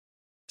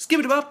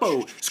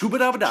Skibidi-bop-bo,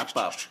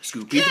 scuba-dabba-dop-bop,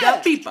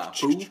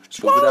 scoop-beep-a-dop-beep-bop-boo,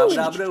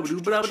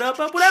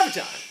 scuba-dabba-dabba-doo-ba-dabba-dop, whatever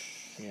time.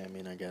 Yeah, I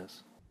mean, I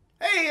guess.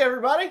 Hey,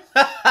 everybody!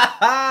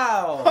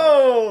 How?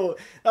 Oh,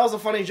 that was a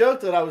funny joke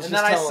that I was And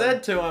just then I telling.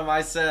 said to him,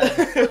 I said,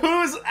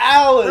 Who's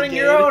alligator? bring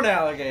your own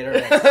alligator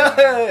next time.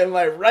 Am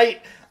I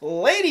right,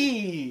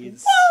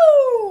 ladies?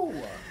 Woo!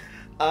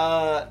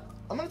 I'm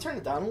gonna turn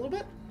it down a little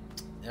bit.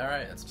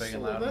 Alright, it's big Just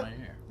and a little loud in bit.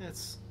 my ear.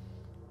 It's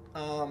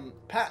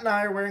Pat and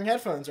I are wearing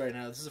headphones right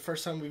now. This is the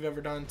first time we've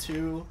ever done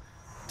two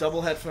double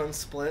headphone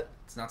split.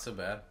 It's not so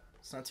bad.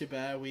 It's not too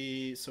bad.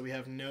 We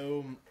have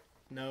no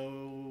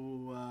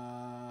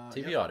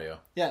TV audio.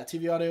 Yeah,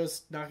 TV audio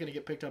is not going to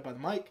get picked up by the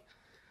mic.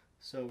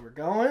 So we're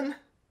going.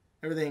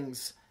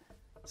 Everything's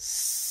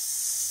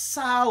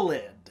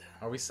solid.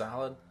 Are we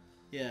solid?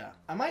 Yeah.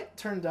 I might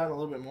turn it down a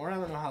little bit more. I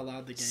don't know how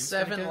loud the game's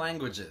 7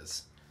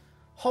 languages.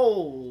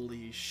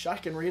 Holy sh! I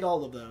can read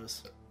all of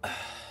those.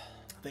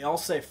 They all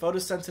say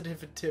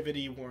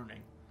photosensitivity warning.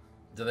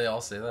 Do they all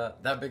say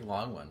that? That big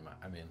long one.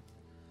 I mean,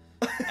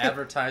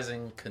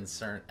 advertisement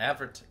concerning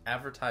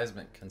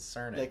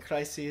The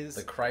crises.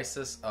 the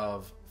crisis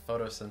of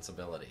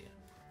photosensibility,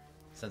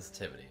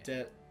 sensitivity.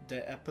 The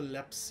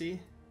epilepsy.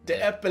 The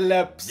The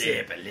epilepsy.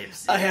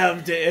 epilepsy. I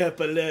have the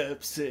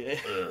epilepsy.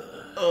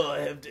 Oh, I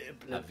have the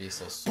epilepsy.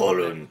 Aviso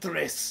sobre Pollen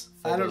tres.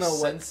 I don't know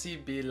what.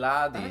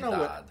 Photosensibilidad. I don't know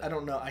what. I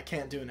don't know. I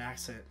can't do an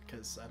accent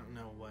because I don't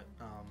know what.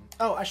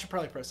 Oh, I should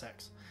probably press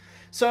X.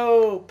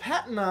 So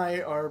Pat and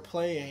I are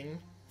playing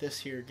this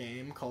here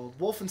game called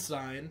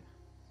Wolfenstein: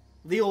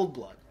 The Old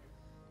Blood.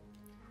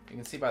 You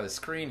can see by the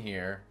screen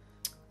here.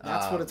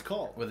 That's what it's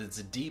called. With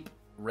its deep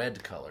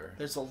red color.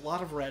 There's a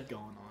lot of red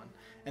going on,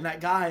 and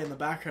that guy in the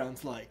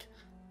background's like,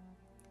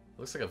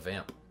 Looks like a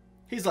vamp.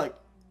 he's like,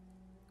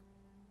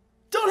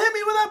 "Don't hit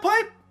me with that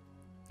pipe."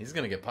 He's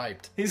gonna get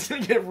piped. He's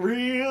gonna get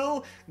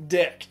real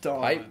dicked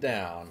on. Pipe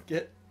down.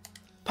 Get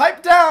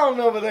pipe down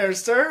over there,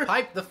 sir.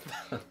 Pipe the.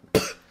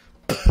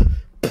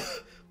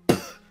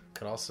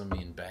 Could also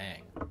mean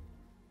bang.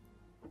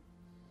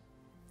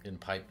 Getting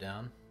piped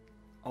down.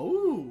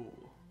 Oh,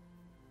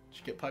 did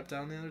you get piped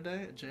down the other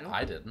day at jail?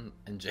 I didn't.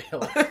 In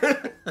jail.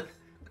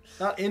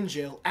 Not in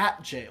jail,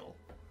 at jail,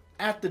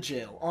 at the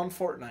jail on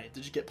Fortnite.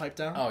 Did you get piped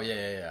down? Oh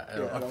yeah.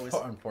 that always-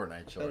 On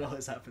Fortnite, sure. That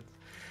always happens.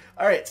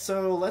 All right,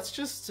 so let's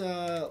just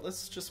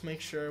make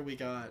sure we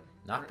got.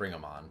 Not bring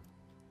them on.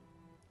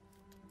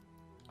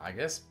 I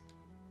guess.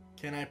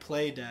 Can I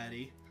play,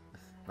 Daddy?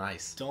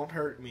 Nice. Don't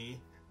hurt me.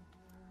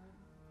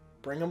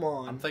 Bring them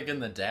on. I'm thinking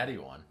the daddy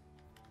one.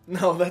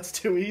 No, that's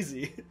too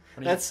easy.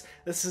 What do you-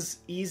 This is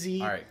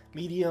easy, All right.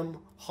 medium,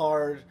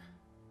 hard,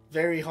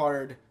 very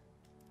hard.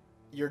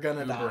 You're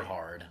gonna die. Uber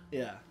hard.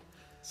 Yeah.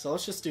 So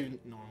let's just do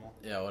normal.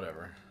 Yeah,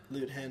 whatever.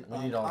 Loot hint. We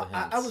need all the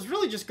hints. I was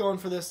really just going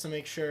for this to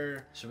make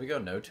sure. Should we go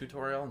no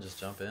tutorial and just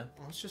jump in?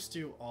 Let's just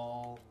do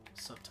all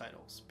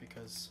subtitles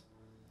because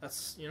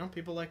that's,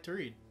 people like to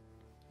read.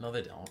 No,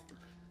 they don't.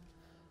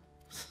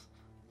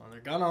 Well,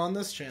 they're gonna on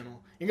this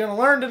channel. You're gonna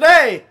learn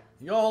today.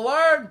 You gonna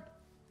learn?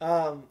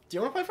 Do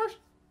you want to play first?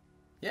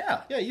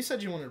 Yeah. Yeah, you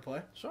said you wanted to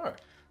play. Sure.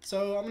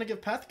 So I'm gonna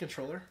give Pat the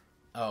controller.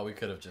 Oh, we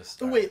could have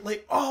just. Oh wait,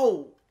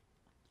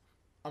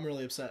 I'm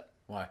really upset.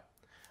 Why?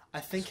 I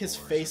think his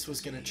face was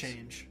gonna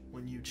change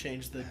when you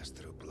changed the.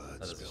 Through blood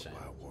That is a spilled shame.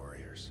 by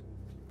warriors.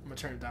 I'm gonna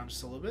turn it down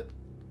just a little bit.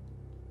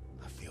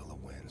 I feel the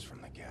winds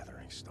from the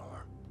gathering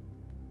storm.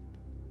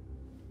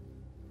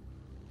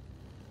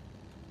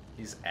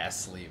 He's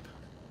asleep.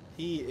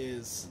 He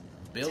is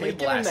Billy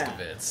taking a nap.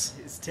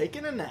 Blazkowicz. He's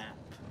taking a nap.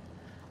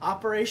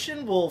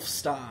 Operation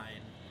Wolfenstein.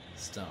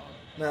 Stone.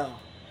 No.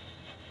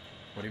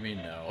 What do you mean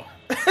no?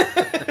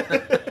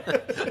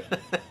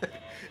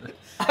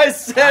 I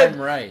said I'm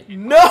right.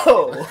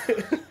 no.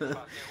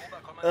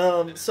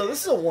 So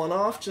this is a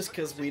one-off, just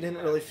because we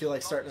didn't really feel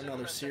like starting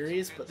another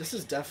series, but this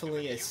is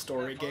definitely a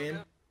story game.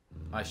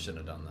 I shouldn't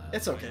have done that.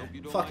 It's okay.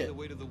 Fuck it. The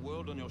weight of the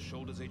world on your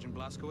shoulders, Agent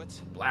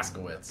Blazkowicz.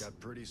 Blazkowicz. Got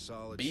pretty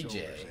solid BJ.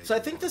 shoulders, So I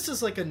think this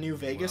is like a New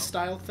Vegas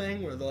style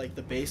thing, where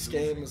the base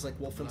game is like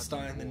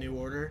Wolfenstein: The New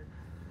Order,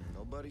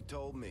 Nobody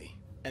told me.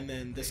 and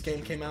then this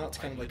game came out. It's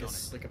kind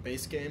of like a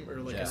base game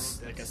or like Yeah.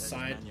 like a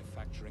side.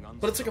 Manufacturing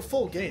But it's like a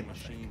full game, I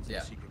think. machines Yeah.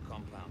 of secret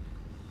compound.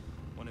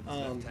 One of his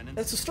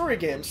lieutenants. It's a story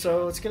game,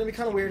 so it's gonna be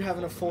kind of weird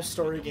having a full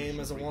story game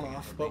as a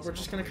one-off. But we're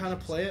just gonna kind of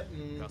play it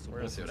and We're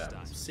gonna see what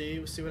happens. see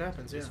what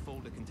happens. Yeah. This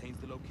folder contains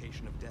the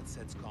location of Death's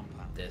Head's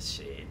compound. This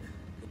shit.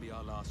 Could be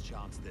our last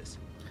chance. This.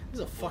 This is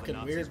a fucking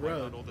Nazis weird wipe out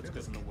road. all that's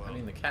good in the world. I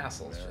mean, the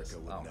castle's just. America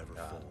would Oh my never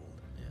god. fold.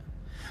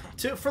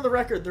 For the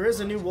record, there is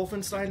a new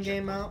Wolfenstein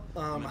game out.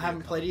 I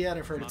haven't played it yet.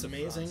 I've heard it's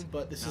amazing,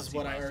 but this is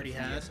what I already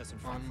had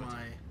on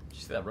my. Did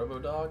you see that Robo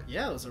Dog?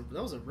 Yeah,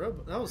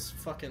 that was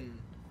fucking.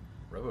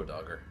 Robo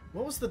Dogger.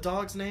 What was the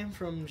dog's name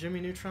from Jimmy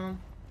Neutron?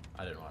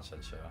 I didn't watch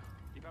that show.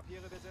 Die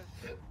Papiere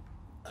bitte.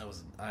 I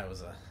was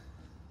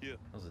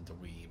a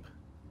dweeb.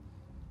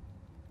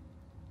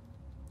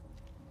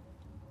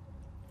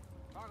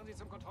 Fahren Sie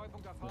zum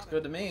Kontrollpunkt da vorne. Looks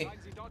good to me.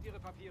 Zeigen Sie dort Ihre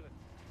Papiere.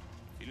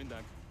 Vielen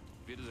Dank.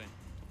 Wiedersehen.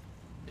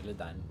 You're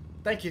done.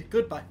 Thank you.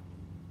 Goodbye.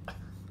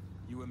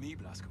 You and me,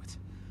 Blazkowicz.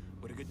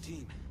 What a good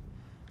team.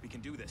 We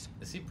can do this.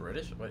 Is he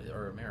British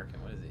or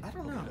American? What is he? I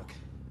don't know. Look,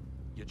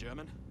 you're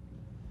German?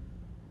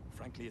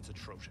 Frankly, it's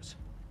atrocious.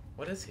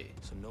 What is he?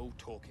 So no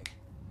talking.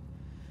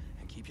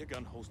 And keep your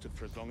gun holstered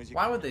for as long as you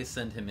Why can. would they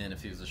send him in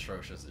if he was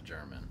atrocious at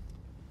German?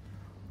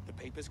 The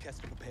papers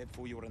Kester prepared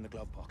for you are in the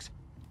glove box.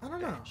 I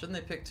don't know. Shouldn't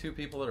they pick 2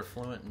 people that are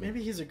fluent in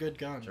Maybe he's a good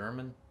gun.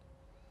 German?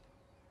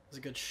 He's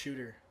a good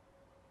shooter.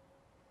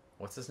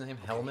 What's his name?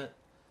 Helmet?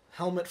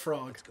 Helmet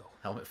Frog. Let's go.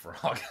 Helmet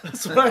Frog.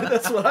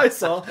 That's what I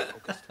saw.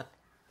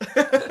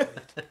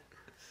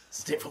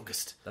 Stay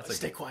focused.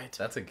 Stay quiet.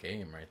 That's a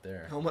game right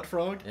there. Helmet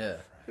Frog? Yeah.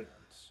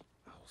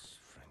 Aus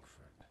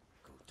Frankfurt.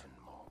 Guten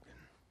Morgen.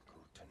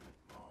 Guten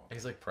Morgen.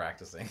 He's like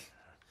practicing.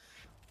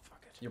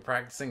 Fuck it. You're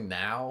practicing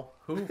now?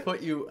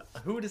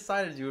 Who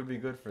decided you would be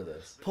good for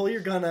this? Pull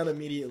your gun out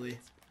immediately.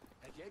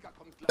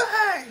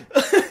 Bang!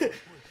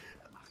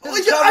 Oh,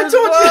 yeah,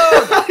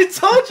 I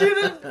told you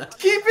to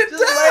keep it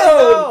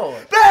down.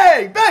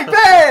 Bang, bang,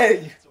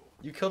 bang.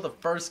 You killed the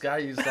first guy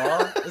you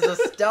saw? It's a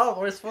stealth.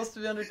 We're supposed to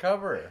be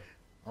undercover.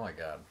 Oh my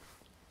god.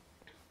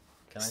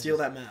 Can I Steal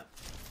that map.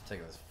 Take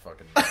this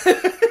fucking...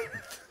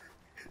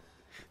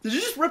 Did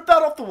you just rip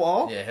that off the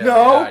wall? Yeah, No.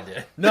 yeah, I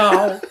did.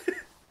 No!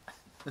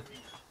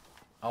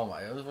 Oh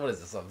my, what is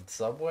this, a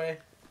subway?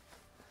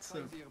 It's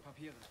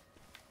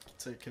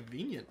a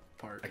convenient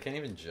part. I can't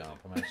even jump.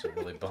 I'm actually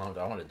really bummed.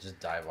 I want to just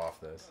dive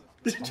off this.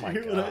 Did Oh you my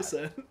hear what I God.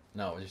 said?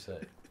 No, what'd you say?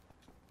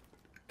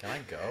 Can I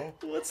go?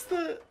 What's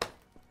the...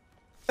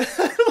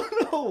 I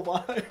don't know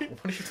why.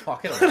 What are you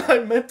talking I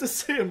about? meant to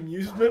say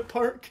amusement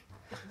park,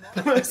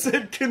 but I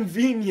said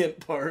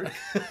convenient park.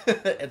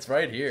 It's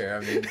right here.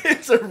 I mean,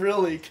 It's a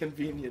really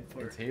convenient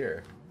park. it's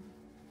here.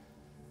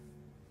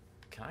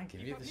 Can I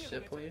give you this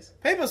shit, please?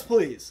 Papers,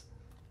 please.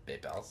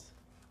 Babels.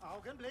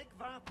 Augenblick,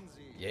 warten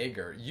Sie.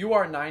 Jaeger, you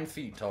are 9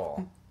 feet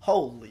tall.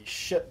 Holy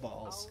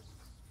shitballs. Aus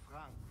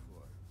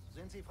Frankfurt.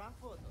 Sind Sie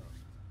Frankfurter?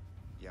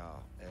 Ja,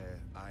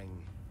 ein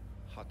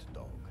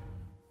Hotdog.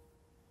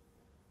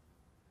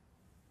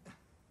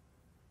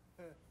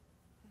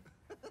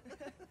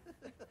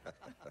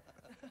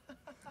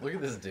 Look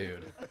at this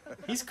dude.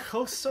 He's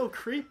so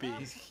creepy.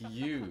 He's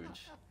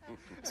huge.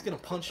 He's gonna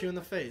punch you in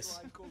the face.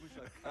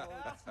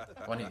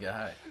 Funny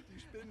guy.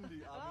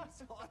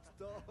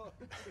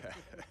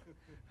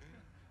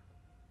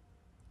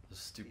 Those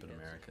stupid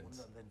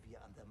Americans. Wenn wir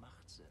an der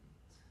Macht sind.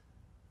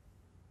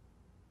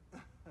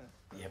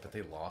 Yeah, but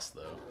they lost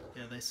though.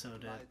 Yeah, they so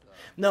did.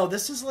 No,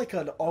 this is like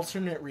an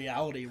alternate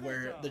reality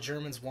where the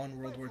Germans won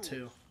World War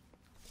II.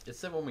 It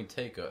said when we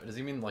take over. Does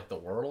he mean like the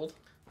world?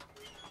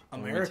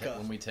 America.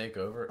 When we take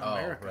over?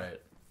 America. Oh,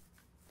 right.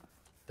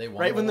 They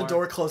won Right when the war?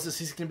 door closes,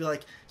 he's gonna be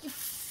like, "You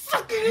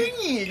fucking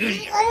idiot!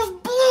 You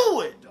almost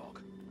blew it!" Dog.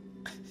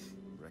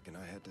 Reckon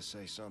I had to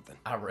say something.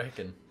 I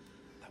reckon.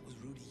 That was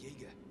Rudy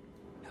Jaeger,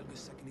 Helga's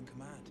second in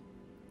command.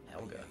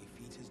 Helga. Yeah,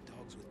 he feeds his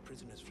dogs with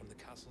prisoners from the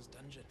castle's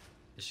dungeon.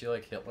 Is she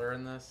like Hitler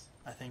in this?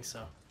 I think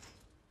so.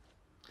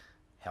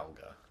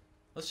 Helga.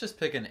 Let's just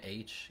pick an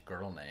H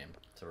girl name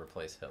to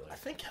replace Hitler. I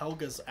think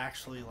Helga's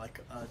actually like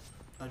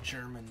a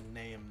German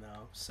name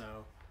though,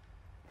 so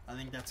I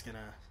think that's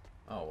gonna.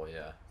 Oh, well,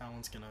 yeah. That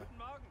one's gonna.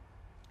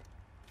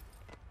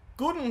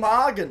 Guten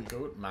Morgen.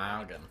 Guten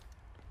Morgen.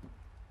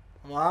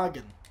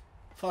 Morgen.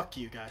 Fuck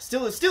you guys.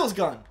 Steal his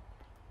gun.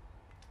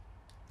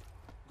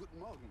 Guten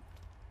Morgen.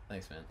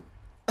 Thanks, man.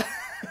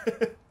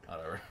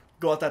 Whatever.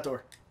 Go out that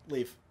door.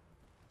 Leave.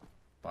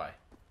 Bye.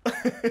 I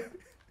can't Can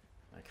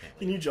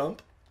leave. you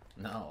jump?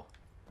 No.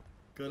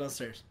 Go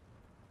downstairs.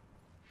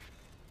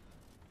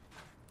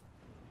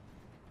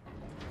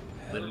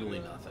 Literally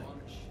nothing.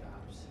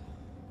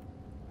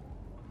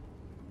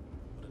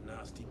 What a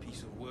nasty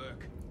piece of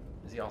work.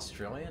 Is he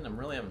Australian? I'm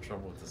really having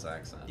trouble with this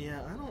accent.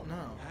 Yeah, I don't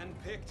know.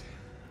 Handpicked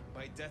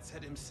by Death's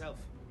Head himself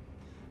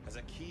as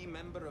a key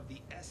member of the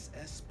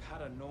SS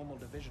Paranormal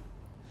Division.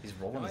 He's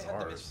rolling Now, I his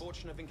had the R's.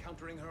 misfortune of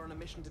encountering her on a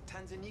mission to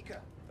Tanganyika.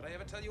 Did I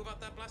ever tell you about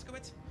that,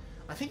 Blaskowitz?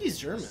 I think he's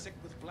She was German. sick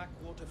with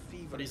Blackwater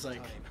fever But he's at the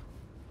like- time.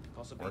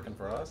 Possibly Working the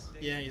for worst us? day.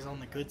 Yeah, he's on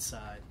the good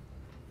side.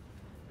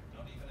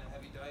 Not even a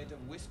heavy diet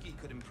of whiskey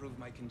could improve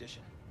my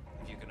condition,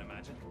 if you can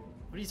imagine.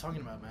 What are you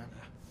talking about, man?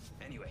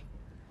 Anyway,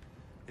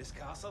 this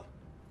castle,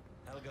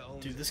 Helga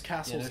owns Dude, this it.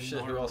 castle's Yeah, no shit,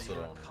 who gnarly. else would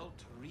An own it?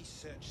 occult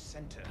research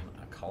center.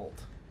 A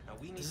cult. Now,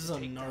 we need This to is a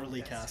take down gnarly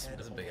Death's castle. Head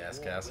This is a or big-ass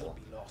war castle. will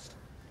be lost.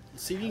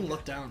 See if you can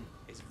look down.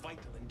 It's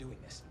vital in doing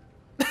this.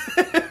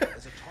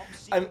 There's a top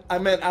secret I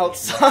meant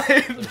outside.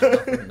 There's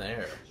nothing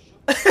there.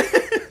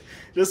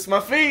 Just my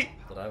feet.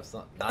 But I was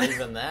not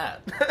even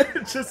that.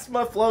 Just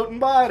my floating A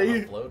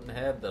body. floating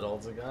head that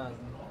holds a gun.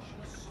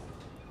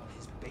 on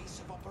his base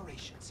of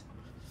operations.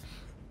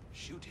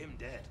 Shoot him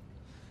dead.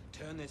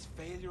 Turn this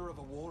failure of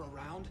a war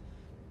around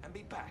and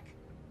be back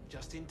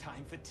just in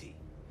time for tea.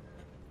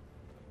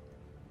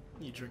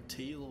 You drink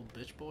tea, you little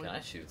bitch boy? Can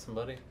I shoot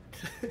somebody?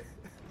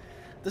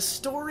 The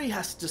story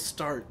has to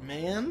start,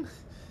 man.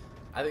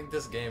 I think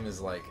this game is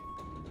like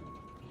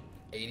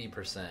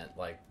 80%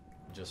 like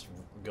just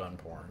gun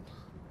porn,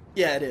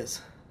 Yeah, it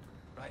is.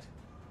 Right.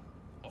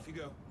 Off you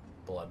go.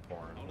 blood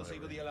porn. Honestly,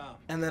 whatever. with the alarm.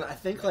 And then I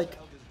think like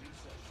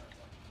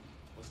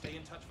We'll stay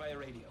in touch via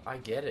radio. I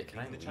get it. Can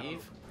I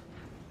leave?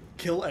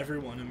 Kill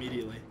everyone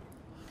immediately.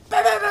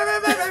 Bang, bang,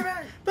 bang, bang, bang,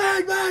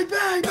 bang, bang, bang,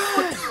 bang,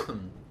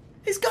 bang.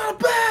 He's got a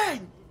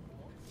bang.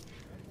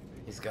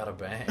 He's got a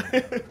bang.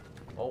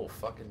 Oh,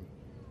 fucking.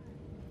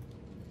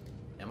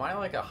 Am I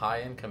like a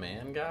high-end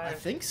command guy? I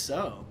think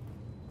so.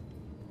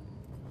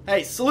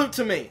 Hey, salute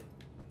to me.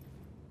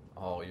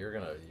 Oh, you're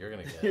gonna get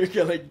You're it.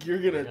 gonna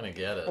You're gonna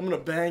get it. I'm gonna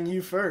bang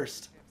you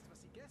first. Was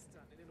Sie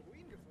gestern in den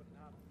Ruinen gefunden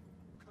haben.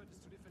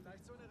 Könntest du dir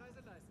vielleicht so eine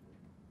Reise leisten?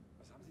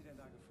 Was haben Sie denn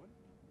da gefunden?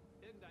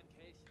 Irgendein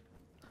Kelch.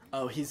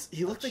 Oh,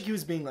 he looked like he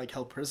was being like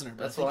held prisoner.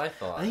 But That's what I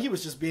thought. I think he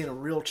was just being a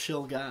real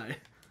chill guy.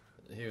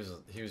 He was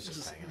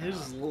just hanging He was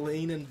out. just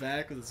leaning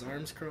back with his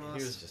arms crossed.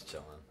 He was just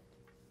chilling.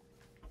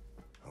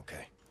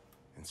 Okay.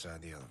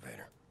 Inside the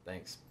elevator.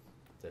 Thanks.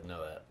 Didn't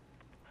know that.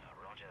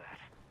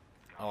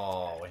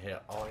 Oh, yeah.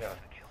 Oh, yeah.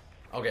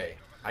 Okay,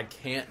 I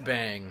can't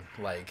bang,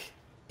 like,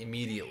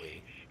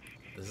 immediately.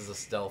 This is a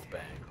stealth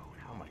bang.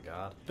 Oh my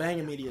god. Bang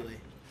immediately.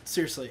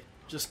 Seriously,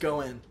 just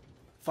go in.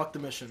 Fuck the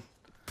mission.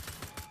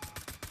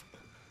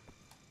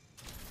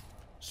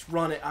 Just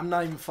run it. I'm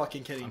not even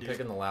fucking kidding, I'm dude.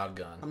 picking the loud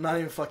gun. I'm not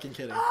even fucking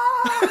kidding.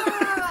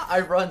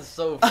 I run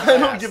so fast. I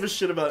don't give a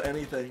shit about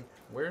anything.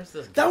 Where's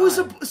this guy? That was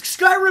a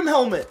Skyrim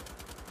helmet.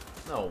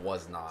 No, it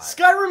was not.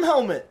 Skyrim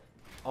helmet.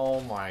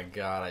 Oh my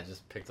god, I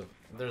just picked up...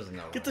 There's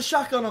no Get way. the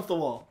shotgun off the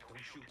wall. Don't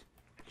shoot.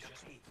 It's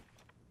just me.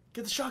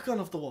 Get the shotgun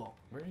off the wall.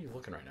 Where are you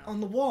looking right now?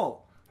 On the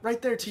wall.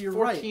 Right there to your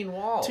 14 right.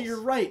 walls. To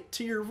your right.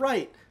 To your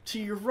right. To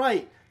your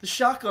right. The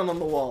shotgun on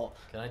the wall.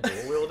 Can I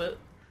dual wield it?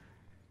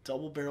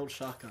 Double-barreled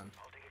shotgun.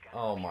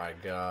 Oh my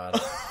god.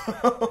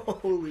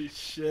 Holy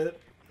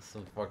shit.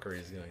 Some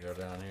fuckery's gonna go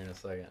down here in a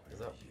second. Is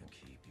that... You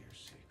keep your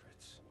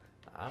secrets.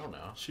 I don't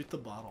know. Shoot the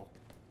bottle.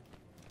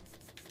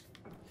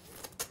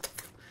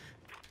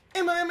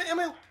 Ammo, ammo,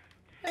 ammo.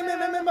 Ammo,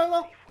 ammo, ammo,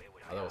 ammo.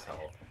 Oh, that was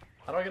hell.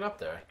 How do I get up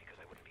there?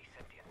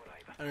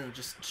 I don't know,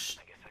 just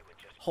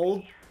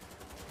hold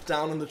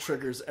down on the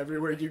triggers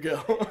everywhere you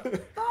go.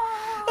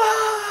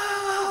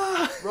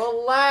 Ah!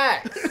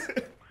 Relax!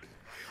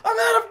 I'm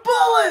out of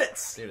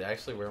bullets! Dude,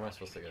 actually, where am I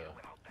supposed to go?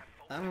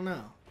 I don't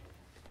know.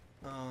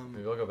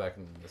 Maybe I'll go back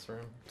in this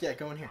room. Yeah,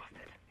 go in here.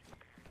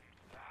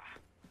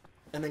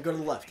 And then go to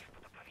the left.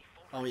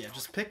 Oh yeah,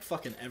 just pick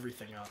fucking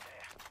everything up.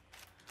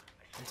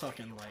 I'm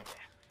talking like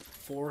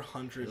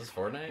 400 Is this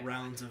Fortnite?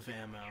 rounds of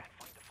ammo.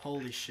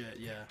 Holy shit,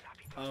 yeah.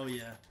 Oh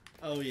yeah.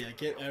 Oh yeah,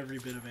 get every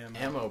bit of ammo.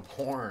 Ammo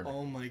porn.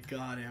 Oh my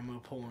god, ammo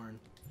porn.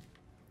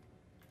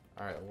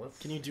 Alright, let's...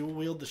 Can you dual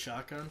wield the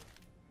shotgun?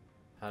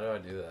 How do I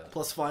do that?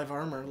 +5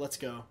 armor, let's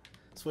go.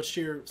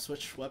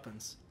 Switch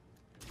weapons.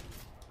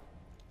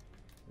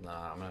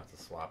 Nah, I'm gonna have to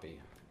swappy.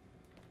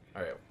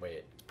 Alright,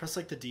 wait. Press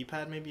like the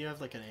D-pad, maybe you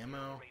have like an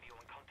ammo.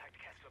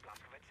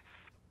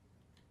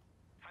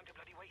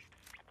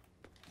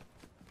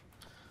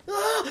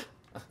 Ah!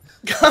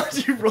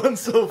 God, you run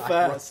so I run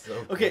fast. so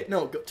Okay, quick.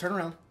 no, go, turn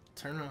around.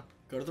 Turn around.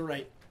 Go to the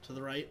right. To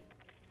the right.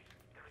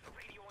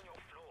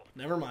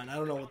 Never mind, I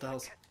don't know what the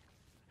hell's...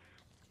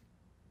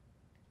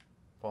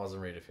 Pause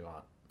and read if you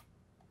want.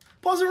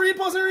 Pause and read,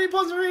 pause and read,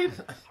 pause and read!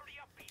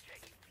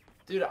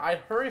 Dude, I'd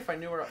hurry if I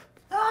knew where I...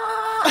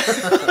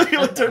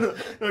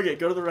 Okay,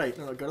 go to the right.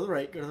 No, go to the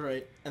right, go to the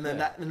right. And then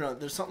Yeah. that, no,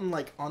 there's something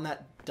like on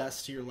that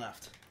desk to your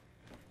left.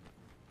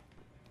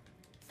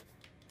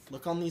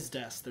 Look on these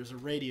desks. There's a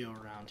radio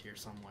around here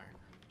somewhere.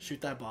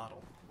 Shoot that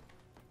bottle.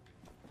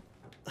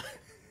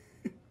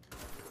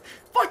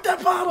 Fuck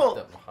that bottle!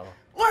 That model.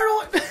 Where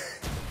do I...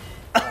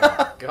 Oh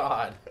my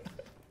god.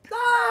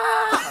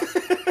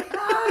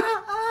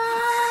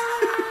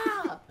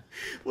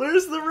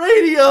 Where's the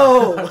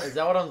radio? Is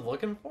that what I'm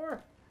looking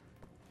for?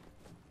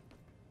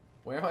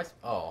 Where am I...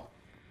 Oh.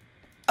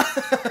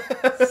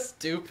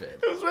 Stupid.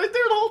 It was right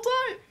there the whole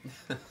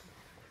time.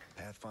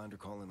 Pathfinder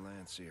calling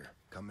Landseer.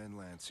 Come in,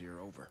 Landseer.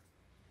 Over.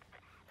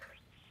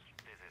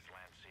 This is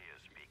Landseer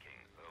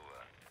speaking.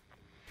 Over.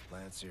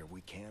 Landseer,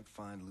 we can't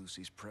find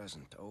Lucy's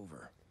present.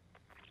 Over.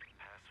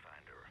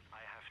 Pathfinder,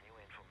 I have new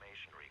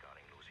information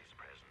regarding Lucy's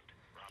present.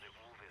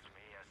 Rendezvous with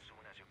me as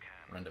soon as you can.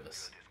 Rendezvous.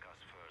 We'll discuss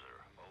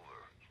further.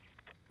 Over.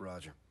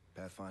 Roger.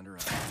 Pathfinder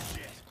out.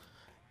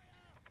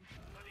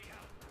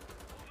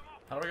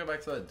 How do I go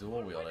back to that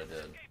dual wield I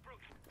did?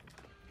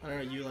 I don't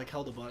know, you like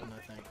held a button,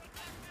 I think.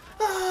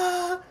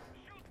 Ah!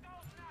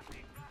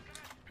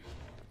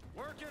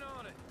 Working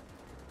on it.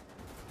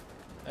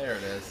 There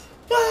it is.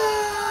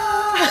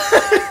 Ah!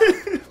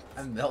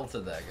 I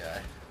melted that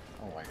guy.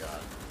 Oh my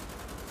god.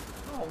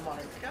 Oh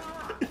my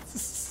god.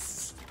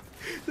 This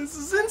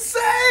is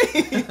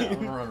insane!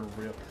 I'm running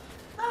real...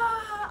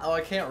 Ah! Oh,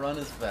 I can't run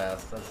as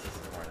fast. That's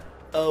disappointing.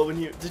 Oh, when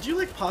you... Did you,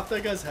 like, pop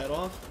that guy's head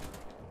off?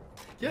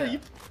 Yeah, you...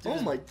 Dude, oh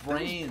his my...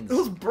 brains.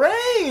 Those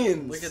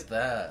brains! Look at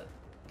that.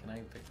 Can I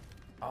pick...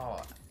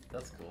 Oh,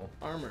 that's cool.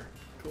 Armor.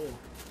 Cool.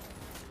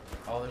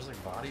 Oh, there's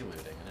like body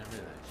looting and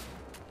everything.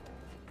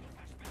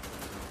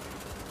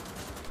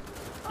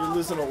 You're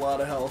losing a lot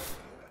of health.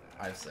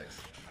 I have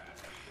 6.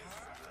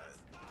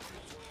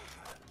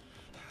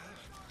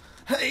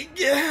 Hey,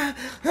 yeah!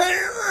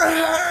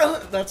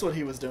 That's what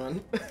he was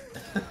doing.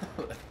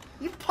 That's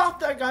pop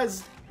that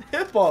guy's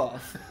hip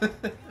off.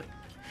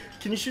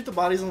 Can you shoot the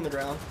bodies on the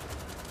ground?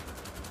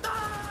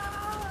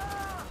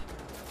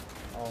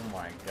 Oh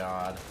my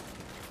god.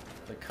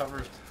 The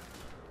covers.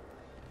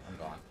 I'm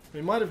gone.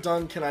 We might have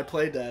done "Can I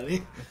Play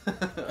Daddy?"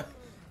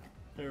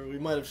 Or we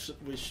might have should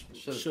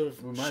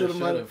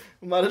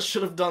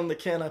have done the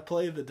 "Can I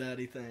Play the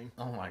Daddy?" thing.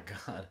 Oh my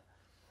god.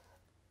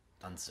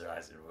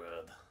 Uncivilized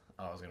word.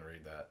 Oh, I was gonna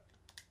read that.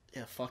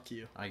 Yeah, fuck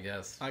you. I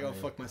guess. I go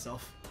fuck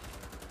myself.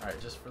 Alright,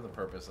 just for the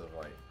purpose of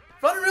like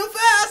running real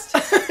fast.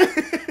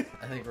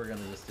 I think we're gonna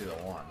just do the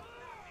one.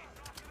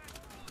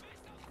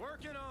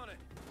 Working on it.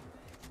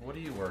 What are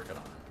you working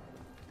on?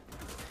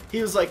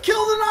 He was like,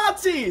 "Kill the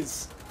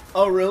Nazis!"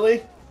 Oh,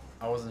 really?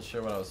 I wasn't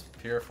sure what I was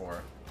here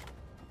for.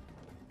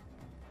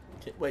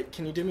 Wait,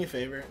 can you do me a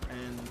favor?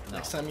 And No.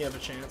 next time you have a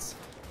chance,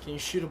 can you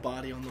shoot a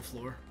body on the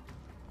floor?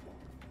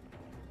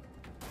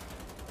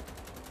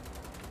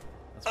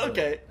 That's really,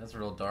 Okay. That's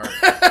real dark.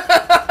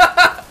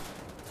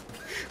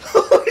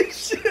 Holy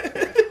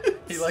shit!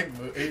 He like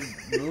he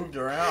moved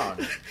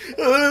around.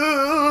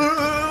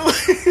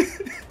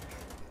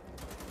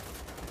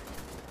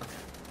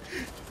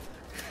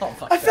 Oh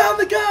my I god. found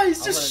the guy!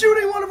 He's just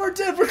shooting one of our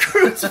dead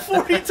recruits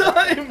 40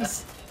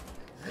 times!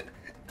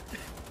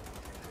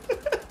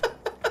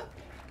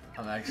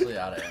 I'm actually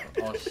out of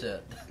ammo. Oh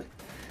shit.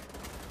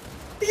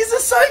 He's a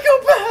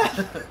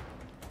psychopath!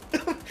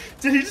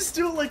 Did he just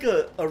do like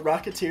a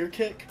Rocketeer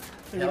kick?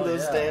 Like one of Hell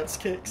those yeah. dance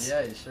kicks?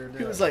 Yeah, you sure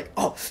did. He was like,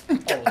 oh, Oh,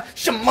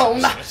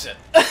 Shimona!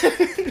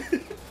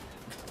 shit.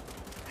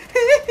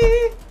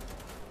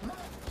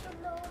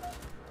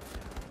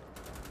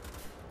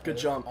 Good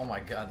jump. Oh my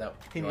god, that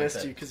He you like missed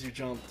that- you because you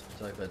jumped.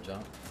 Do you like that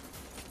jump?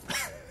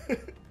 I'm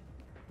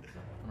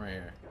right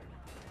here.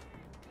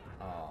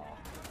 Oh.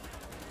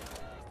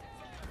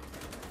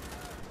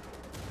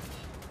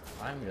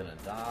 I'm gonna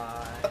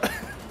die.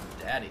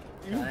 Daddy.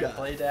 You Can I got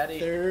play daddy?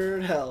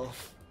 third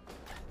health.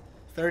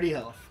 30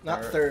 health,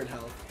 not third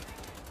health.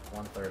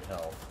 1/3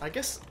 health.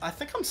 I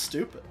think I'm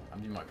stupid.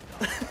 You might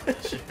be dumb.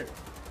 Sure.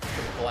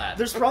 Glad.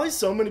 There's probably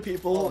so many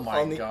people Oh my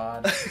on the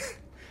god.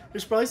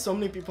 There's probably so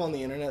many people on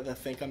the internet that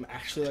think I'm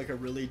actually like a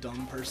really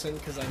dumb person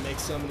because I make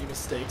so many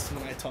mistakes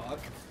when I talk.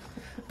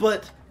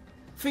 But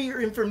for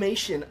your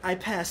information, I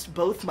passed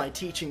both my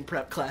teaching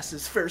prep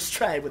classes first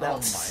try without Oh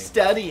my-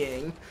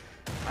 studying.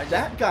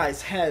 That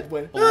guy's head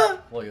went.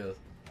 Look at this.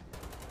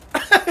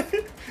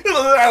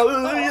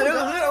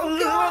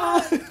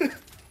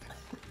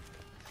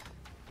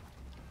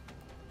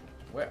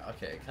 Where?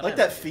 Okay. I like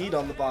that feed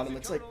on the bottom.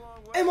 It's like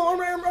ammo,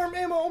 armor,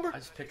 ammo, armor. I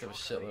just picked up a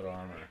shitload of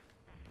armor.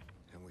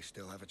 And we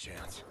still have a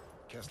chance.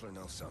 Kessler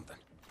knows something.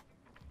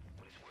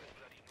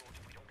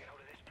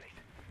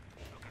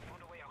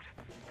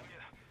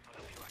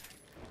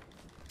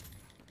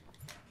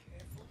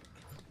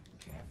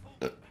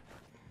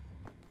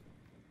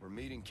 We're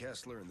meeting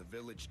Kessler in the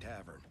village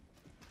tavern.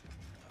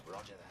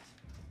 Roger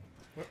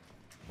that.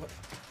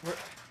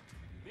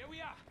 Here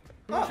we are.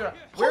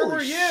 Where Holy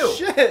were you?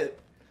 Shit!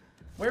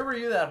 Where were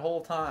you that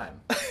whole time?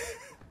 No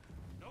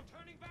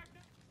turning back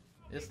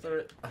now. Is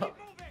there? Keep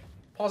moving.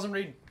 Pause and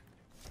read.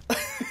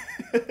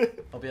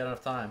 Hope you had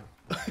enough time.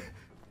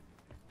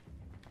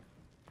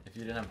 If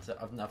you didn't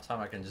have enough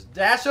time, I can just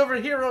dash over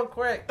here real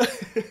quick.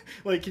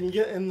 Wait, can you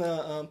get in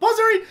the pause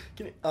already?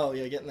 Can you, oh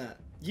yeah, get in that.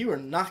 You are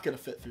not gonna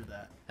fit through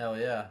that. Hell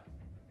yeah.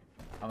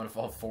 I'm gonna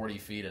fall 40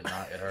 feet and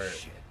not get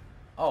hurt.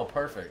 Oh,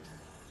 perfect.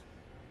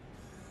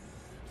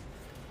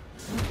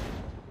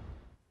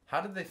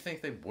 How did they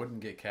think they wouldn't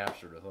get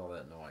captured with all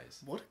that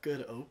noise? What a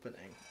good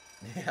opening.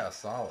 Yeah,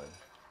 solid.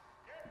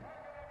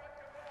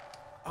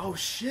 Oh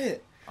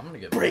shit! I'm gonna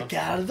get Break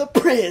out of the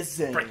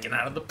prison. Breaking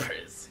out of the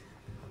prison.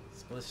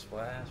 Splish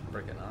splash,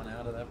 breaking on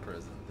out of that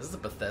prison. This is a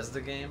Bethesda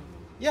game?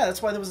 Yeah,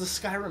 that's why there was a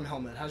Skyrim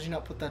helmet. How did you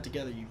not put that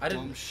together? You I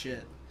dumb didn't-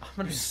 shit.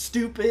 I'm You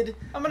stupid.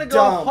 gonna go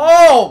dumb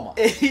home!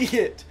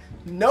 Idiot.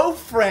 No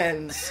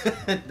friends.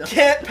 No.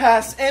 Can't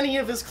pass any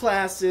of his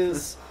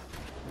classes.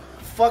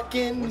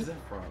 Fucking. Where's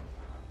that from?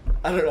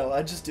 I don't know.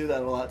 I just do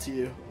that a lot to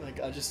you.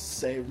 Like I just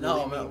say really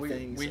No, mean man,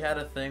 things. we had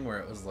a thing where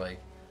it was like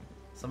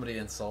somebody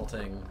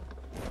insulting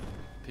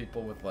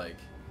people with like,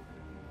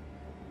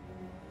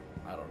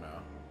 I don't know,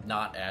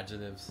 not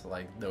adjectives,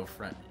 like no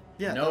friend.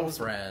 Yeah, no that was,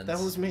 friends. That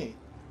was me.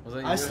 Was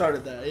that I you?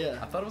 started that. I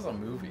Yeah. thought it was a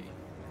movie.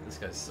 This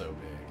guy's so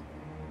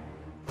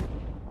big.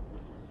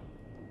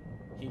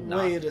 He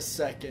knocked, Wait a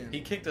second. He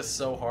kicked us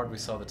so hard we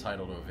saw the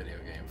title to a video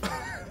game.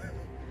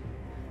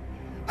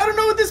 I don't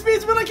know what this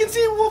means, but I can see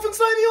Wolfenstein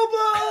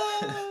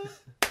the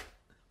Opa.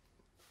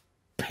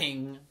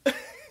 Ping.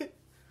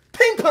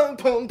 Ping pong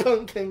pong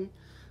pong ping.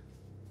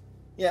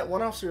 Yeah,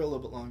 one officer a little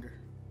bit longer.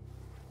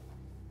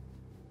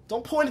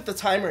 Don't point at the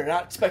timer and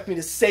not expect me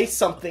to say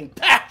something,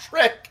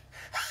 Patrick!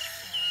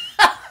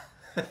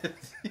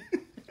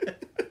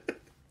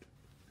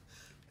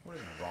 What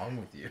is wrong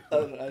with you? I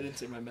don't know, I didn't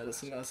take my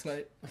medicine last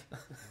night.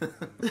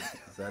 Is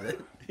that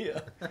it? Yeah,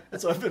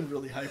 that's why I've been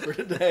really hyper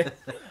today.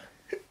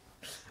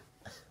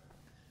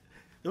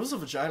 There was a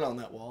vagina on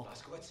that wall.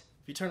 Blaskowitz.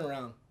 If you turn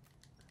around.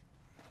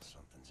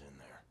 Something's in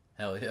there.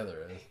 Hell yeah,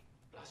 there is.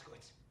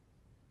 Blaskowitz.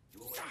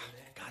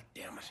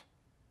 God damn it.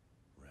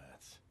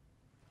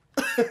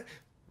 Rats.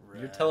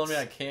 You're telling me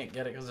I can't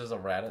get it because there's a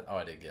rat? Oh,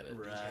 I did get it.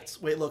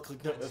 Rats. Wait, look.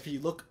 No, if you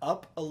look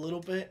up a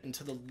little bit and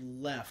to the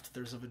left,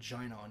 there's a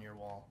vagina on your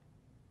wall.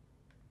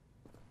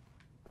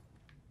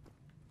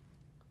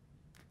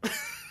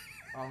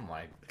 Oh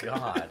my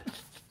god.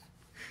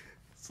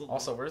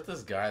 Also, where's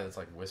this guy that's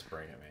like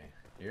whispering at me?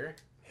 Here?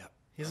 Yep.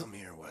 He's- I'm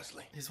here,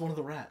 Wesley. He's one of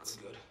the rats.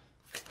 Good.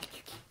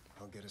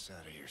 I'll get us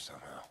out of here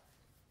somehow.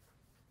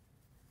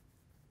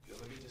 You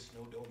ever been to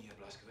Snowdonia,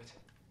 Blaskovich?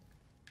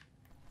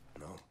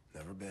 No,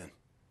 never been.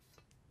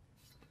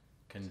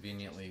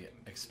 Conveniently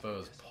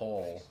exposed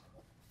pole.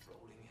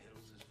 Rolling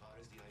hills as far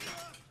as the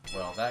eye.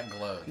 Well, that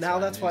glowed. Now so I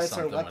that's knew why it's our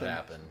something would weapon.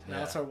 happen. Now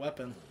Yeah. it's our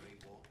weapon.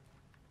 Great Wall.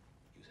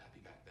 You was happy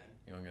back then?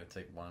 You want me to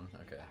take one?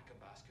 Okay. Pack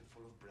a basket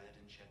full of bread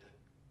and cheddar.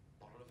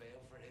 Bottle of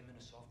ale for him and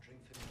a soft drink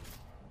for me.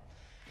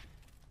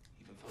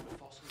 Even found a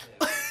fossil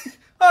there.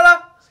 Hold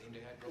on! Same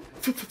day I broke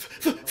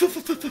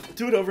it.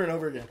 Do it over and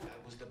over again.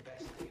 That was the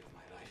best day of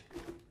my life.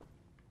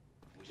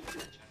 Wish I had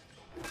a chance to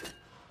go back.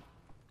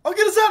 Oh,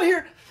 get us out of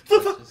here!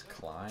 Let's just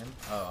climb.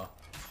 Oh.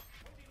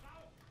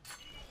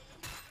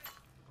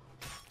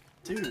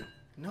 Dude,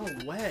 no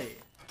way.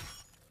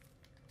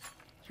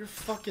 You're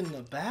fucking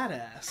the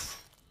badass.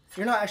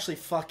 You're not actually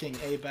fucking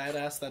a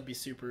badass. That'd be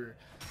super,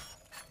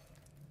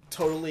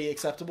 totally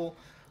acceptable.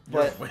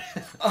 But,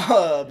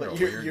 but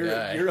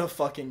you're a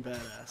fucking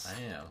badass.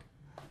 I am.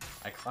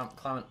 I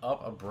climbing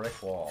up a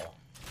brick wall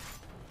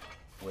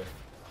with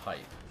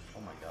height.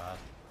 Oh my god.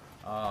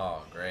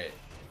 Oh, great.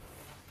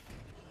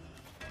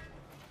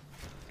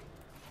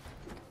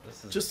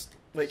 This is Just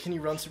wait. Can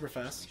you run super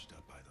fast? Reached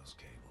up by those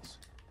cables.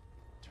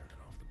 Turning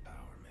off the power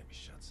maybe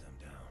shuts them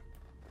down.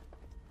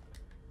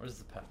 What is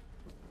the path?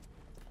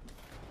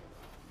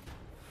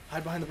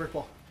 Hide behind the brick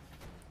wall.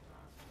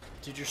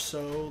 Dude, you're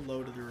so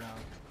low to the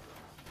ground.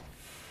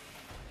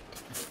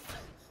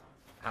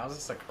 How is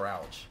this a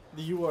crouch?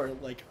 You are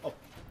like up.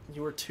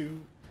 You are 2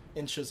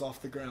 inches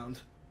off the ground.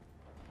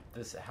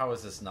 How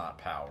is this not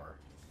power?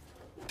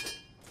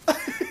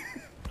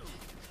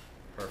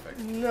 Perfect.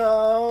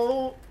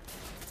 No.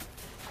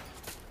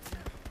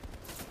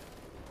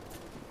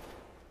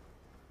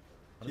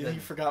 What You did, think you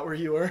that, forgot where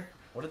you were?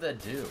 what did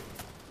that do?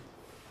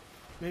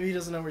 Maybe he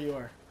doesn't know where you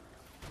are.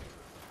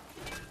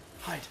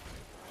 Hide.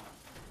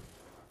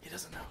 He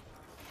doesn't know.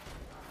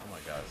 Oh my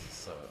god, this is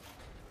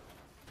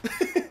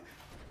so...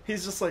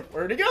 He's just like,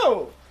 where'd he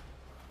go?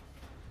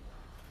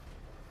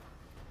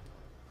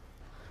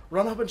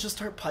 Run up and just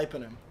start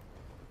piping him.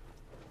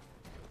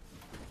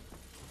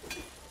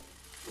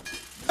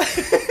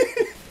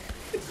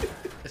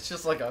 It's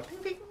just like a...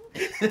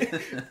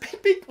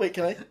 Beep, beep. Wait,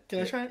 can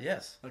I try it?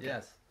 Yes, Okay.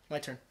 yes. My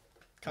turn.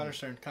 Connor's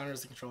turn.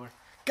 Connor's the controller.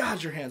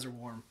 God, your hands are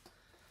warm.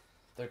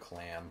 They're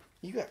clam.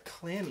 You got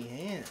clammy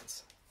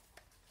hands.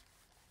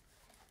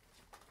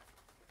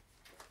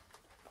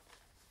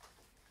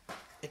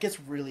 It gets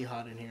really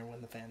hot in here when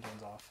the fan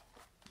turns off.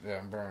 Yeah,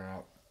 I'm burning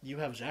out. You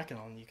have a jacket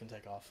on you can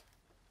take off.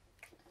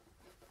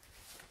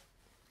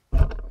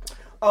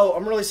 Oh,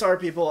 I'm really sorry,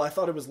 people. I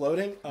thought it was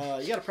loading.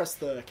 You gotta press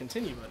the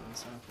continue button.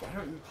 So Why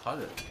don't you cut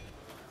it?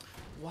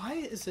 why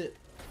is it?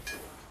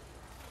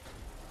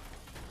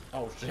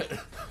 Oh, shit.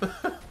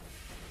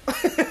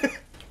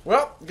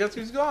 Well, guess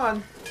who's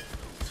gone?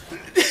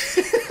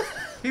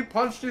 He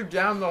punched you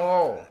down the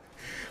hole.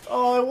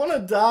 Oh, I want to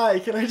die.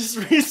 Can I just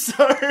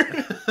restart?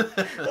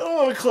 I don't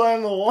want to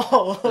climb the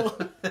wall.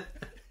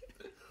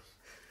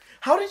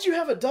 How did you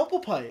have a double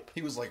pipe?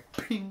 He was like,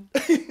 ping.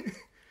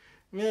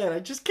 Man, I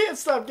just can't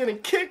stop getting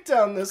kicked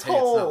down this Hey,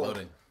 hole. it's not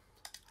loading.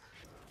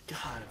 God,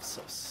 I'm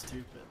so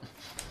stupid.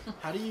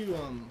 How do you,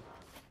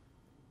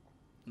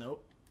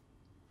 Nope.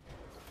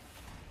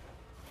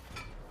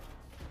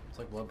 It's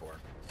like Bloodborne.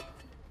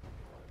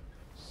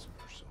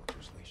 Super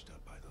soldiers leashed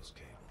up by those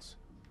cables.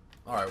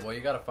 Alright, well,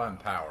 you gotta find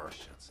power.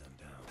 Shuts them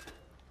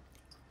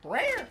down.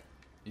 Rare.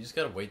 You just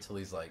gotta wait till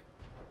he's like...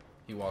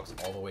 He walks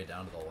all the way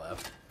down to the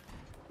left.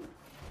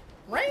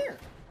 Rare.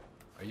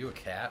 Are you a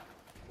cat?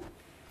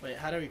 Wait,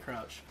 how do we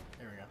crouch?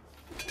 There we go.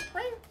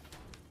 Rare.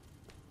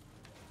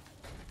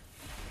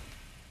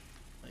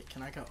 Wait,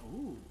 can I go?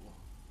 Ooh.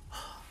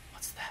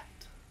 What's that?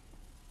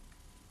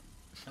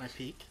 Can I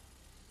peek?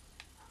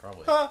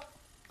 Probably. Ah!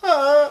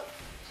 Ah!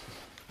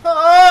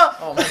 Ah!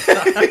 Oh my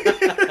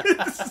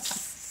god.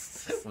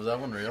 Was that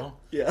one real?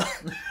 Yeah.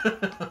 A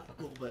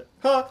little bit.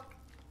 Huh?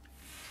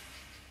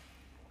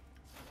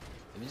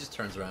 And he just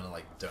turns around and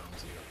like domes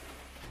you.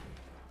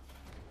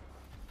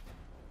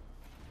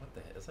 What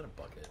the heck? Is that a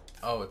bucket?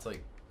 Oh, it's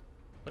like...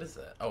 What is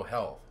that? Oh,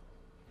 health.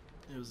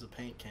 It was a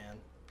paint can.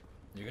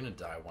 You're gonna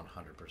die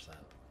 100%.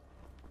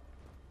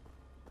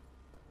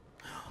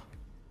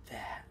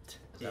 That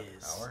Is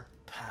that power?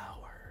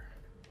 Power.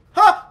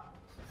 Ha!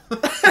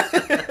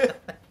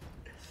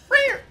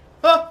 Rare!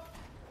 Huh?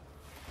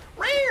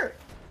 Rare!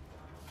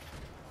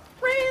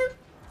 Rare!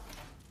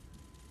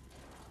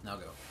 Now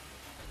go.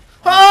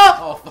 Ha!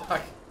 Oh,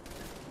 fuck.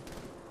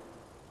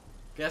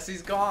 Guess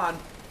he's gone.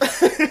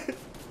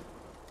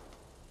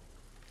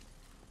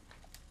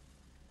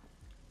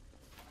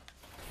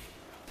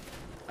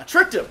 I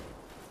tricked him.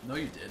 No,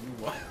 you didn't.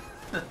 What?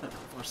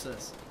 Watch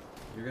this.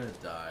 You're gonna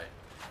die.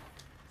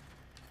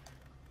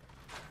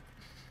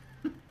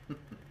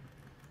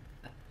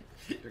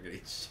 You're gonna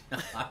get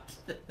shot.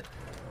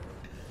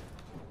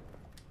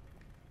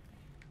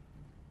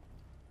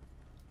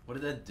 What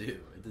did that do?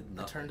 It did nothing.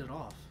 I turned it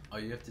off. Oh,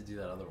 you have to do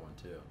that other one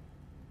too.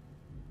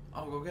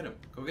 Oh, go get him.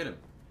 Go get him.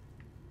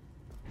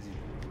 Is he...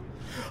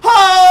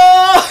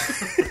 Ah!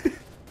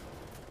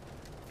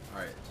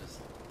 Alright, just...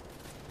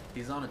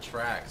 He's on a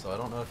track, so I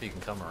don't know if he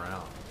can come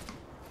around.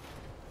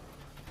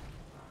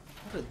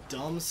 What a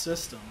dumb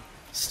system.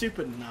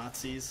 Stupid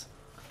Nazis.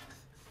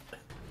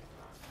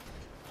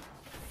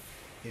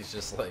 He's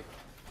just like...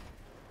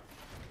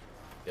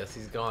 Guess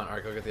he's gone.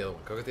 Alright, go get the other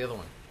one. Go get the other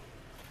one.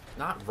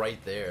 Not right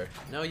there.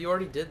 No, you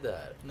already did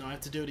that. No, I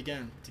have to do it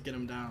again to get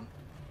him down.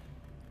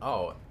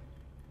 Oh.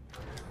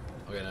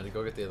 Okay, now to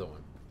go get the other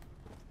one.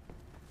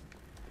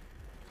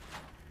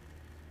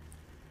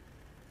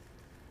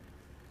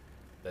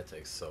 That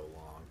takes so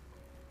long.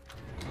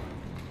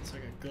 It's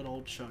like a good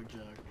old chug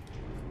jug.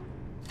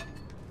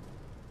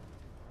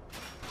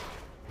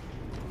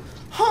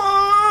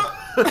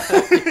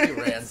 He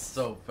ran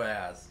so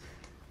fast.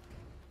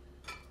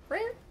 Did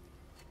you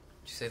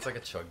say it's like a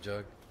chug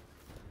jug?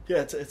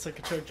 Yeah, it's like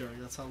a chug jug.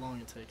 That's how long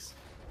it takes.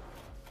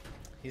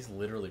 He's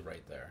literally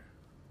right there.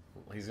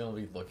 He's gonna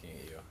be looking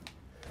at you.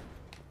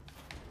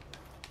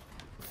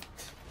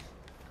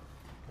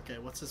 Okay,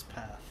 what's his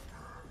path?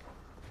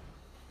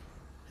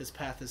 His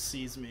path is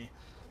seize me.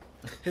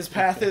 His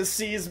path is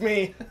seize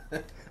me.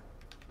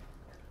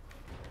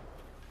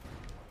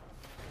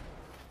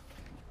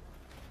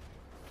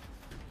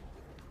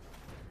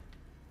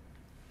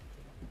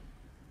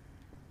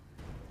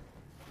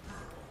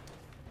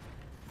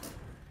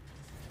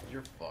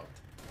 You're fucked.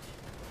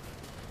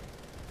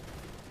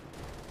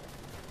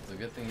 It's a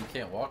good thing you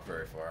can't walk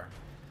very far.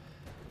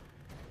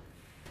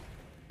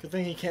 Good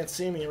thing he can't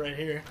see me right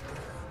here.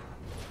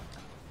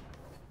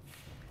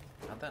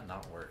 How'd that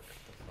not work?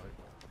 What the fuck?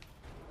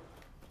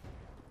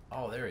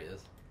 Oh, there he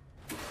is.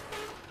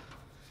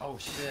 Oh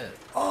shit.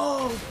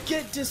 Oh,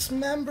 get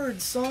dismembered,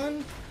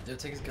 son. Dude,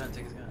 take his gun,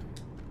 take his gun.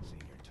 Seen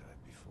your type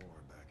before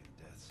back in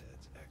Death's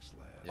Head's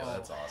X-Lab. Yeah,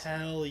 that's awesome.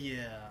 Hell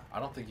yeah. I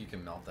don't think you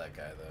can melt that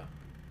guy though.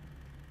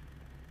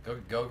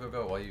 Go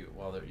while you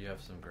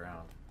have some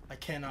ground. I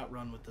cannot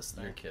run with this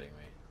thing. You're kidding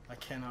me. I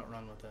cannot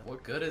run with it.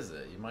 What good is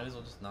it? You might as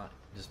well just melt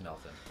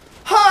him.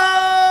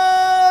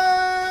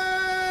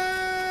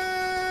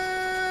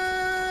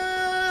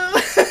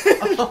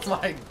 Oh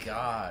my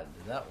god,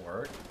 did that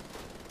work?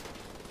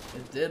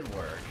 It did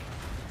work.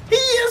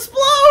 He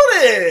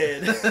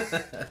exploded!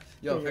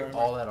 Yo, Give me pick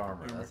your all that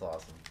armor. That's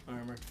awesome.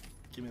 Armor.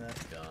 Give me that.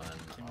 Gun,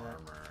 Give me that.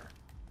 armor.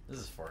 This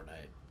is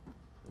Fortnite.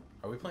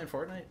 Are we playing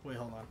Fortnite? Wait,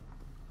 hold on.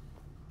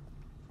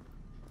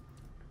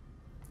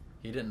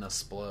 He didn't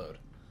explode.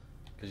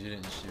 Because you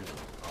didn't shoot him.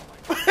 Oh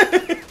my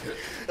god.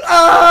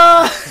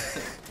 Ah!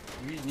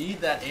 You need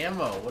that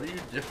ammo. What are you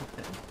doing?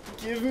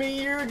 Give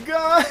me your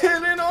gun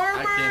and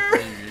armor!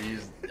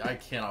 I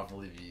cannot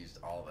believe you used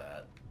all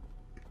that.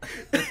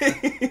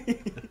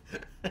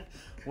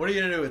 What are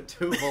you gonna do with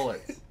 2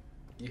 bullets?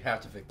 You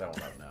have to pick that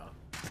one up now.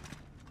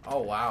 Oh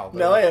wow.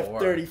 Now I have 34.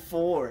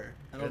 34.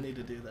 I don't Good. need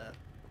to do that.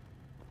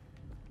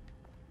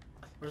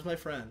 Where's my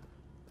friend?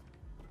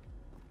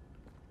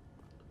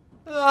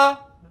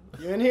 Ah!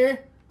 You in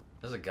here?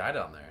 There's a guy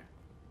down there.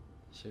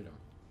 Shoot him.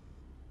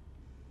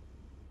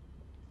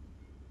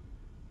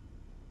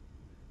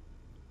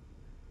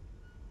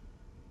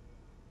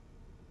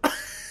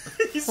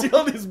 You see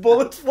all these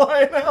bullets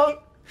flying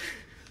out?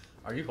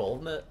 Are you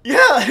holding it? Yeah,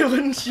 I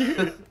wouldn't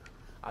shoot.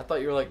 I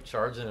thought you were like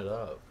charging it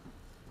up.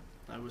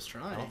 I was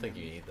trying. I don't think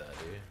you need that,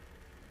 do you?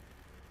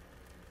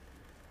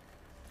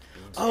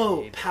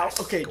 Oh,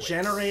 okay,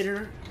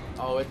 generator.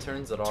 Oh, it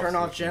turns it off. Turn so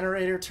off you can-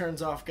 generator,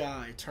 turns off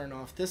guy. Turn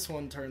off this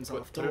one, turns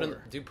off Put it in,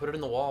 door. dude, put it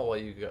in the wall while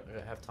you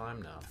have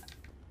time now.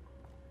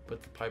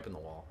 Put the pipe in the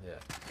wall, yeah.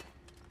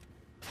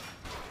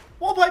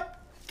 Wall pipe!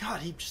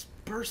 God, he just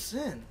bursts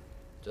in.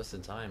 Just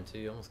in time, too.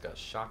 You almost got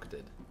shocked.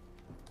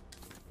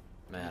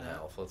 Mad Yeah.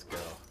 health, let's go.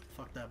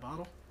 Fuck that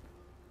bottle.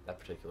 That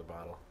particular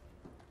bottle.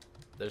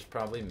 There's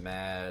probably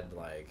mad.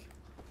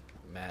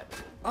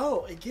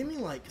 Oh, it gave me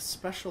like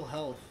special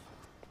health.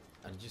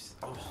 Did you?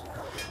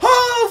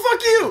 Oh,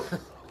 fuck you!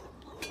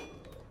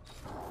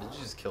 Did you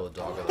just kill a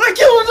dog? I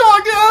killed a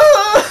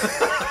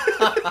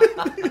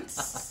dog!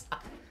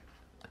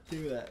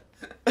 Give me that.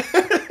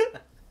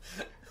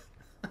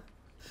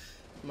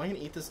 Am I gonna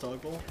eat this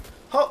dog bowl?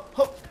 Hop,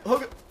 hop,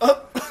 hop,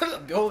 up.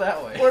 Go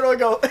that way. Where do I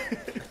go?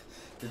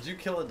 Did you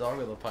kill a dog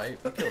with a pipe?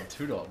 You killed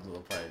 2 dogs with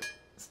a pipe.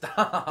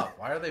 Stop.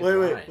 Why are they Wait,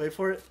 blind? wait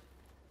for it.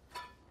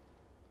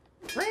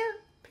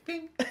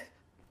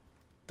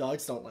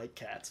 Dogs don't like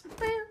cats.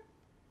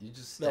 You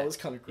just That was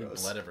kind of you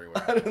gross. bled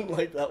everywhere. I didn't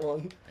like that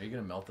one. Are you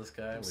gonna melt this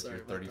guy with sorry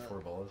your about 34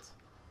 that. bullets?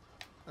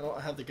 I don't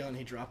have the gun.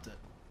 He dropped it.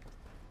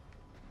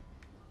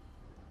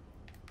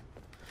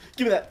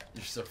 Give me that.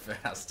 You're so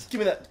fast. Give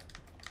me that.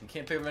 You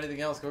can't pick up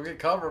anything else. Go get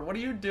cover. What are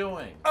you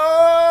doing?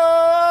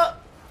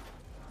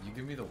 You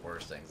give me the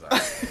worst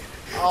anxiety.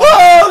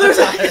 Oh, there's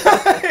a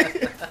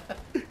guy!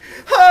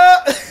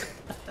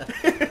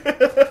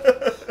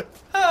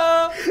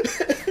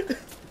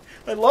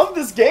 I love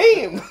this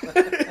game.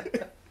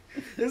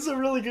 This is a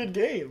really good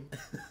game.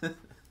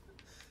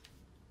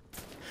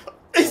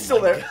 He's still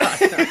there.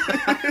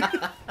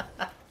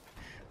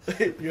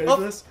 Wait, you ready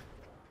for this?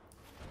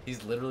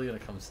 He's literally gonna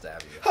come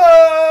stab you.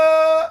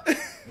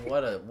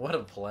 What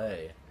a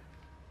play.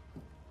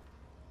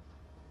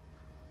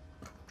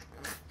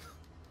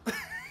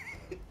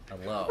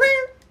 Hello.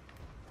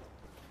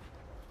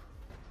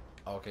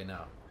 Okay,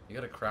 now you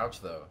gotta crouch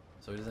though,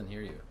 so he doesn't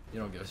hear you. You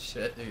don't give a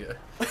shit, do you?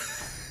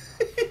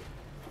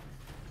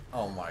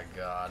 Oh my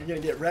god. You're gonna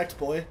get wrecked,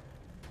 boy.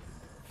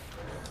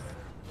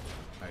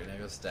 Alright, now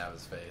go stab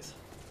his face.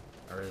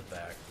 Or his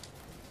back.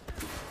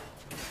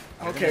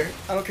 I don't care.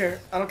 I don't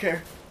care. I don't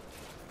care.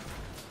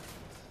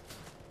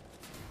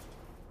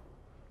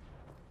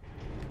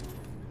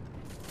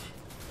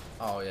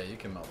 Oh yeah, you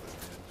can melt this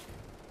dude.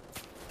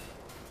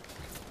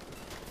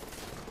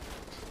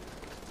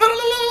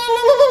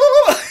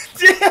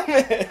 Damn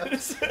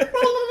it!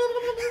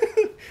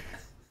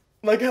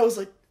 My guy was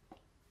like,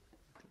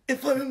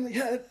 if I only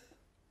had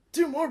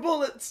 2 more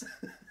bullets.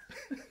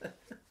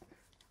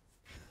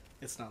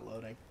 It's not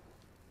loading.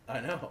 I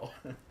know.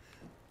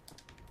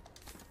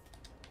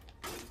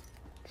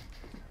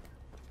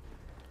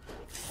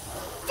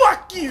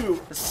 Fuck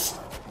you!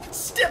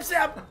 Step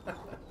zap!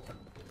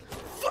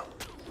 Fuck!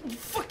 You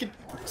fucking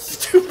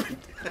stupid!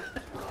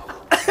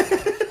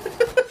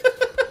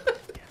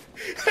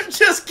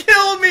 Just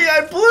kill me!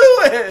 I blew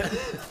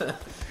it!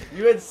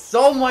 You had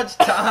so much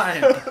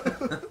time.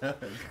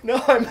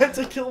 No, I meant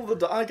to kill the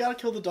dog. I gotta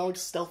kill the dog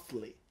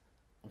stealthily.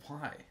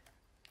 Why?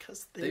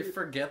 Because They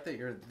forget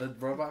that the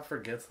robot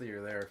forgets that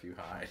you're there if you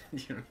hide. You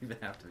don't even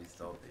have to be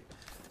stealthy.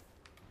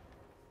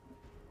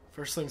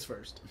 First things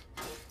first.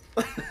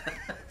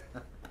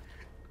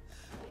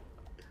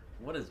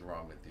 What is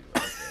wrong with you?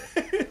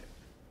 Okay.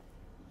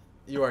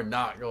 You are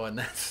not going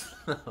that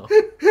slow.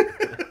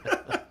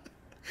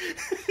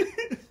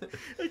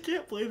 I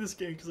can't play this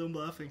game because I'm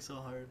laughing so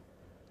hard.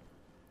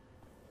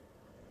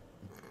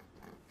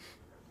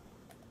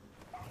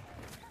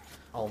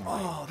 Oh my.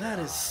 Oh, that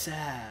is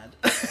sad.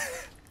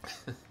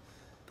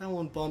 That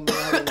one bummed me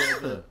out a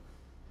little bit.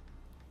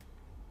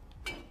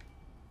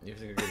 You have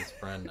to go get his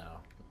friend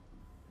now.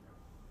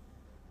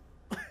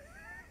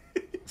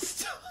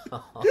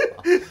 Stop.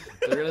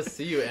 They're gonna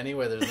see you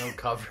anyway. There's no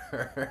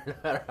cover, no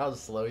matter how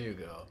slow you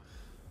go.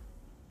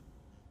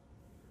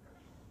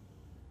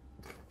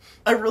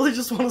 I really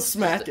just want to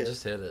smack it.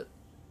 Just hit it.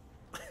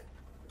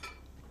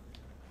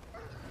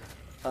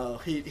 Oh,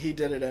 he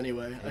did it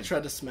anyway. I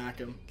tried to smack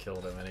him.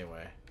 Killed him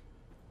anyway.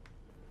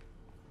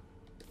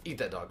 Eat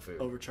that dog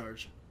food.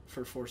 Overcharge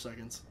for 4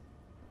 seconds.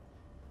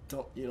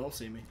 You don't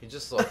see me. He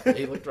just saw.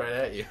 He looked right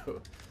at you.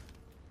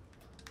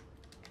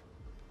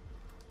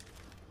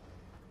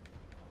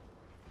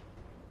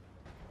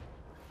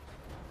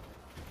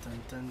 Dun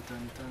dun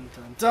dun dun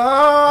dun dun.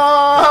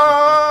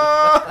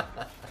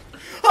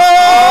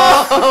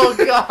 Oh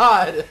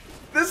God!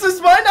 This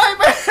is my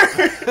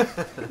nightmare.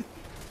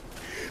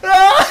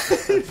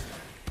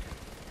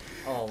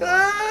 Oh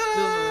my!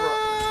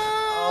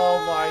 Oh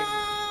my!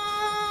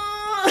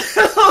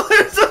 Oh,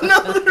 there's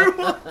another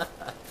one.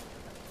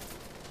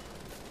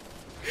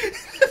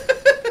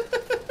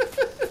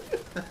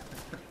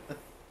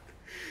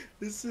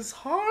 This is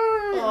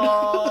hard.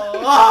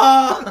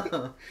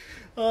 Oh.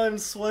 I'm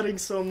sweating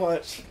so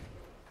much.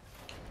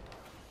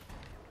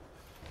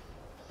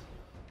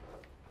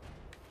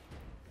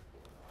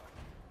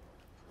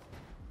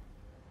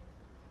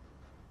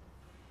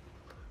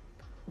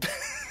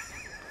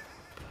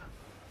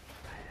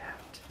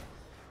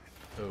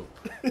 Poop.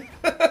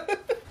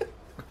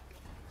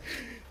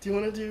 Do you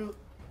want to do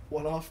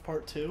one-off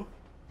part 2?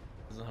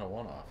 It's not a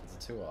one-off. It's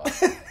a two-off.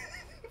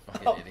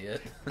 Fucking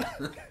idiot.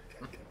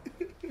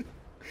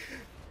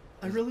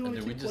 I really want to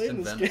Did we keep just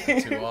playing this invent game.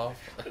 a two-off?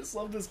 I just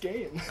love this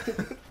game.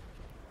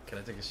 Can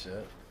I take a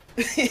shit?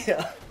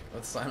 Yeah.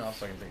 Let's sign off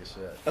so I can take a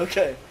shit.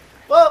 Okay.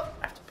 Well,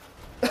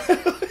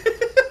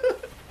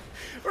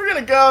 we're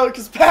gonna go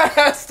because Pat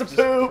has to Just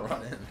poop.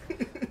 run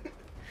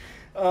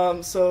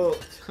in. So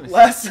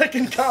last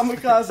second This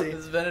kamikaze.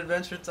 has been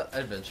Adventure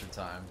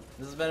Time.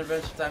 This has been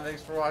Adventure Time.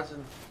 Thanks for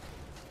watching.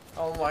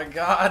 Oh my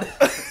God.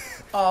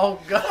 Oh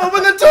God.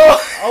 Open the door.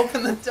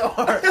 Open the door.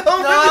 Open No. the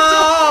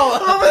door.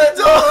 Open the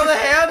door. Pull the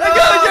handle. I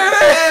gotta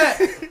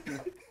get it.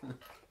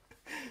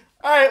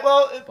 All right.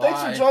 Well, thanks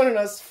for Bye. joining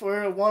us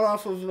for one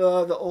off of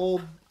the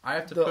old, I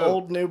have to the poop.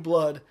 old New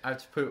Blood. I have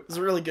to poop. It's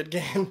a really good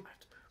game.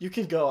 You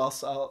can go.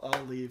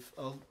 I'll leave.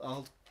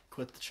 I'll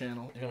quit the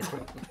channel. You're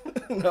gonna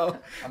quit? No,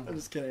 I'm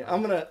just kidding.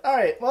 I'm gonna. All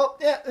right. Well,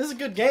 yeah, this is a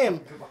good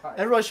game. Goodbye.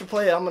 Everybody should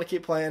play it. I'm gonna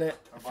keep playing it.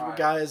 If you Bye.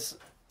 guys,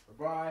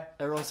 Bye.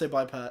 everyone say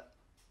bye, Pat.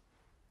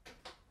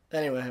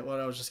 Anyway, what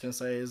I was just gonna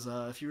say is,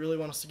 if you really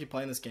want us to keep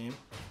playing this game,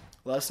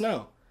 let us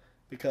know.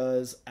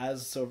 Because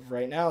as of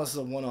right now, this is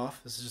a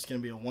one-off. This is just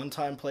gonna be a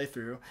one-time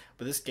playthrough.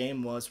 But this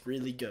game was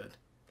really good,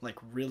 like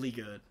really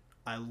good.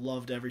 I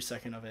loved every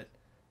second of it.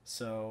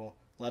 So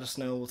let us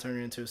know. We'll turn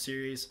it into a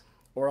series,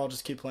 or I'll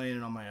just keep playing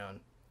it on my own.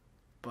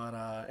 But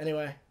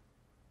anyway,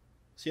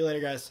 see you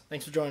later, guys.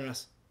 Thanks for joining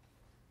us.